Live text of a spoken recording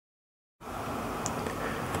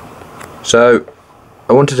So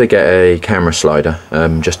I wanted to get a camera slider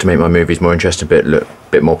just to make my movies more interesting, look a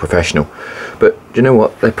bit more professional. But do you know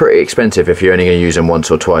what? They're pretty expensive if you're only going to use them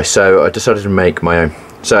once or twice. So I decided to make my own.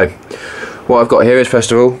 So what I've got here is,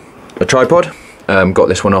 first of all, a tripod. Got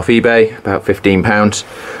this one off eBay, about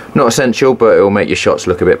 £15. Not essential, but it will make your shots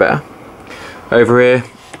look a bit better. Over here,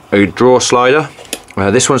 a drawer slider.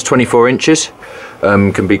 This one's 24 inches.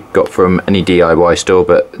 Can be got from any DIY store,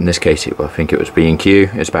 but in this case I think it was B&Q.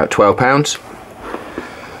 It's about £12.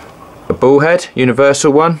 A ball head,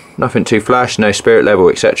 universal one, nothing too flash, no spirit level,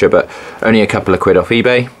 etc., but only a couple of quid off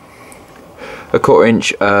eBay. A 1/4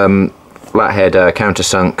 inch flathead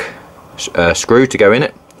countersunk screw to go in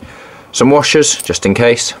it. Some washers just in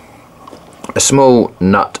case. A small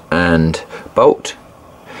nut and bolt.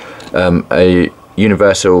 A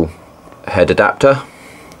universal head adapter,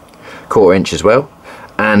 1/4 inch as well,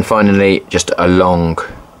 and finally just a long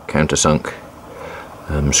countersunk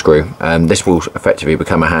screw. This will effectively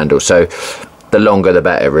become a handle, so the longer the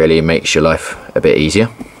better, really. It makes your life a bit easier.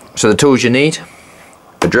 So the tools you need: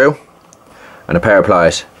 a drill and a pair of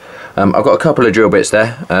pliers. I've got a couple of drill bits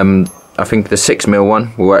there. I think the 6mm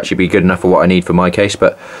one will actually be good enough for what I need for my case,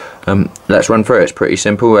 but let's run through it. It's pretty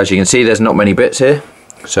simple. As you can see, there's not many bits here,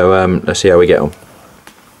 so let's see how we get on.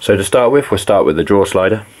 So to start with, we'll start with the drawer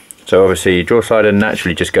slider. So obviously drawer slider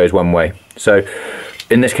naturally just goes one way, so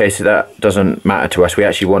in this case that doesn't matter to us. We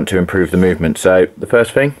actually want to improve the movement. So the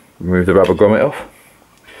first thing, remove the rubber grommet off.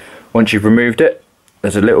 Once you've removed it,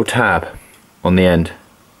 there's a little tab on the end.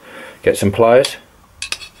 Get some pliers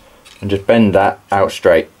and just bend that out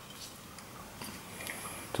straight.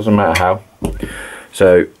 Doesn't matter how,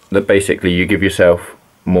 so that basically you give yourself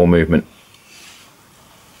more movement,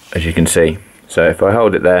 as you can see. So if I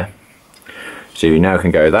hold it there, so you now can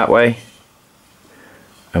go that way,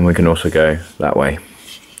 and we can also go that way.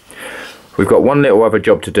 We've got one little other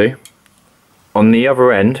job to do. On the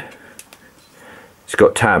other end, it's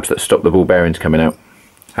got tabs that stop the ball bearings coming out.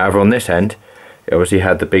 However, on this end, it obviously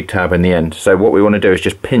had the big tab in the end. So what we want to do is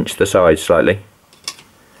just pinch the sides slightly.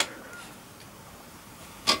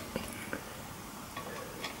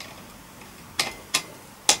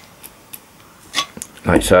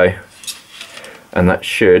 Like so. And that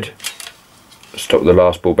should stop the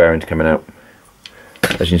last ball bearings coming out.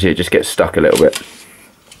 As you can see, it just gets stuck a little bit.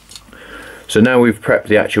 So now we've prepped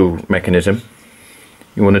the actual mechanism.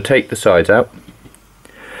 You want to take the sides out,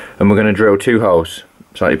 and we're going to drill 2 holes,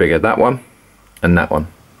 slightly bigger, that one and that one.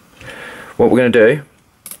 What we're going to do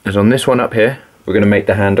is, on this one up here, we're going to make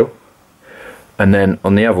the handle, and then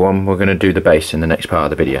on the other one we're going to do the base in the next part of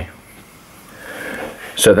the video.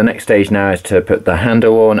 So the next stage now is to put the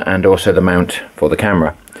handle on and also the mount for the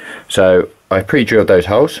camera. So I pre-drilled those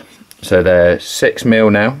holes, so they're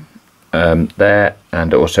 6mm now, there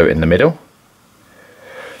and also in the middle.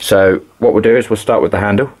 So what we'll do is we'll start with the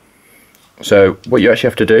handle. So what you actually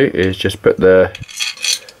have to do is just put the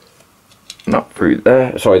nut through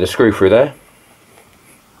there, sorry, the screw through there,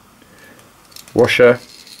 washer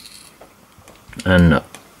and nut.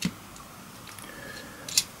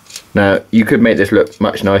 Now you could make this look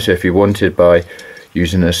much nicer if you wanted by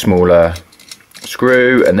using a smaller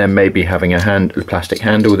screw and then maybe having a plastic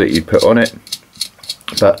handle that you'd put on it,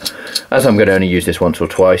 but as I'm going to only use this once or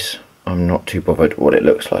twice, I'm not too bothered what it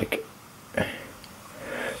looks like.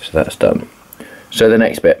 So that's done. So the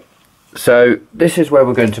next bit, so this is where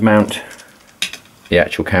we're going to mount the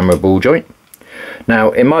actual camera ball joint.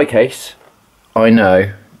 Now in my case, I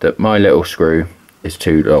know that my little screw is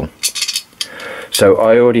too long, so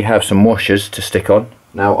I already have some washers to stick on.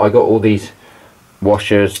 Now I got all these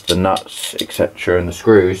washers, the nuts, etc., and the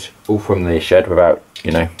screws all from the shed without,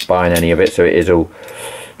 you know, buying any of it, so it is all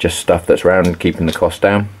just stuff that's around and keeping the cost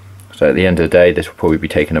down. So at the end of the day, this will probably be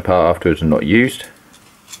taken apart afterwards and not used.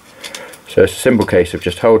 So it's a simple case of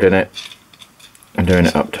just holding it and doing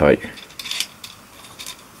it up tight,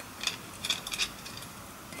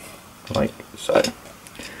 like so.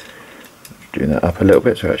 Do that up a little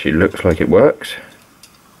bit so it actually looks like it works.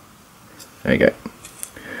 There you go.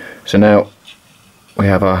 So now we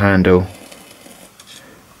have our handle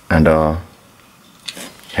and our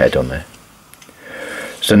head on there.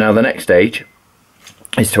 So now the next stage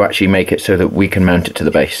is to actually make it so that we can mount it to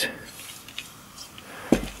the base.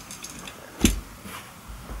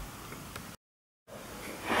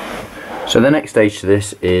 So the next stage to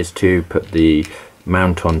this is to put the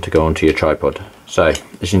mount on to go onto your tripod. So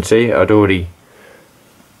as you can see, I'd already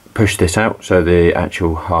pushed this out, so the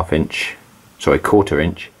actual 1/2 inch, sorry, 1/4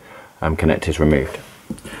 inch connector is removed.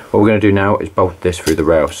 What we're going to do now is bolt this through the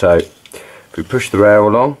rail. So if we push the rail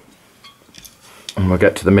along, and we'll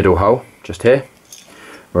get to the middle hole just here,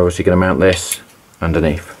 we're obviously going to mount this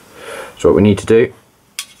underneath. So what we need to do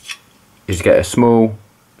is get a small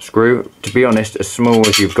screw. To be honest, as small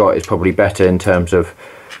as you've got is probably better in terms of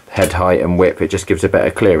head height and width. It just gives a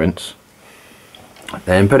better clearance.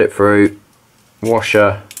 Then put it through,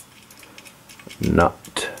 washer,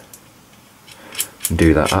 nut, and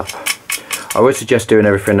do that up. I would suggest doing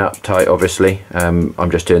everything up tight, obviously.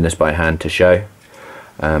 I'm just doing this by hand to show.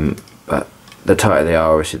 But the tighter they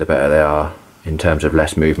are, obviously the better they are in terms of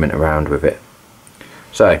less movement around with it.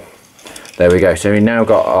 So there we go. So we now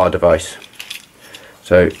got our device.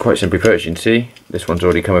 So quite simply put, as you can see, this one's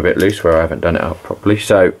already come a bit loose where I haven't done it up properly.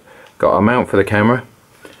 So got our mount for the camera,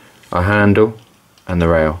 our handle and the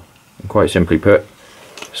rail. And quite simply put,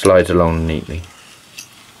 slides along neatly.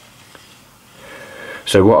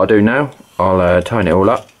 So what I'll do now, I'll tighten it all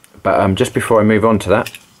up. But just before I move on to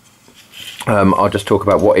that, I'll just talk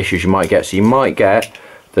about what issues you might get. So you might get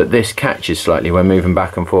that this catches slightly when moving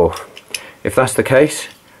back and forth. If that's the case,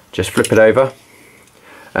 just flip it over,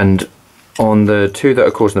 and on the two that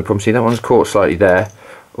are causing the problem, see that one's caught slightly there,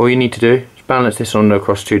 all you need to do is balance this on the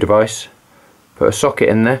cross two device, put a socket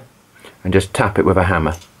in there and just tap it with a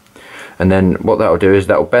hammer, and then what that will do is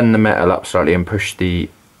that will bend the metal up slightly and push the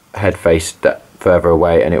head face further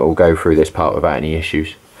away, and it will go through this part without any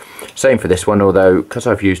issues. Same for this one, although because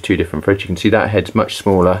I've used two different threads, you can see that head's much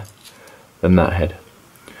smaller than that head.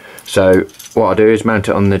 So what I'll do is mount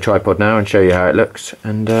it on the tripod now and show you how it looks,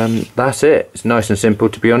 and that's it. It's nice and simple,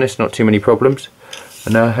 to be honest, not too many problems,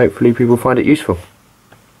 and hopefully people find it useful.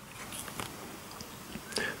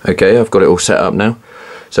 Okay, I've got it all set up now.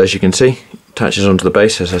 So as you can see, attaches onto the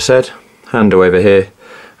base, as I said, handle over here,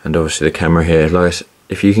 and obviously the camera here.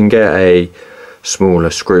 If you can get a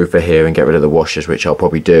smaller screw for here and get rid of the washers, which I'll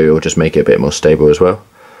probably do, it'll just make it a bit more stable as well.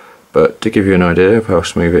 But to give you an idea of how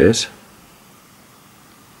smooth it is,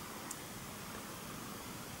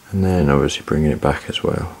 and then obviously bringing it back as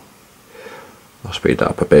well. I'll speed that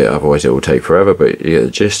up a bit, otherwise it will take forever, but you get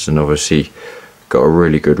the gist, and obviously got a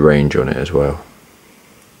really good range on it as well.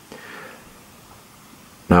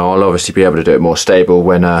 Now I'll obviously be able to do it more stable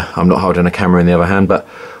when I'm not holding a camera in the other hand, but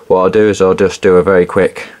what I'll do is I'll just do a very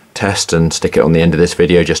quick test and stick it on the end of this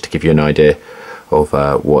video just to give you an idea of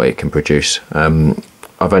what it can produce.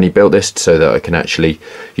 I've only built this so that I can actually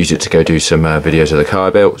use it to go do some videos of the car I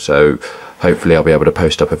built, so hopefully I'll be able to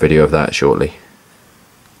post up a video of that shortly.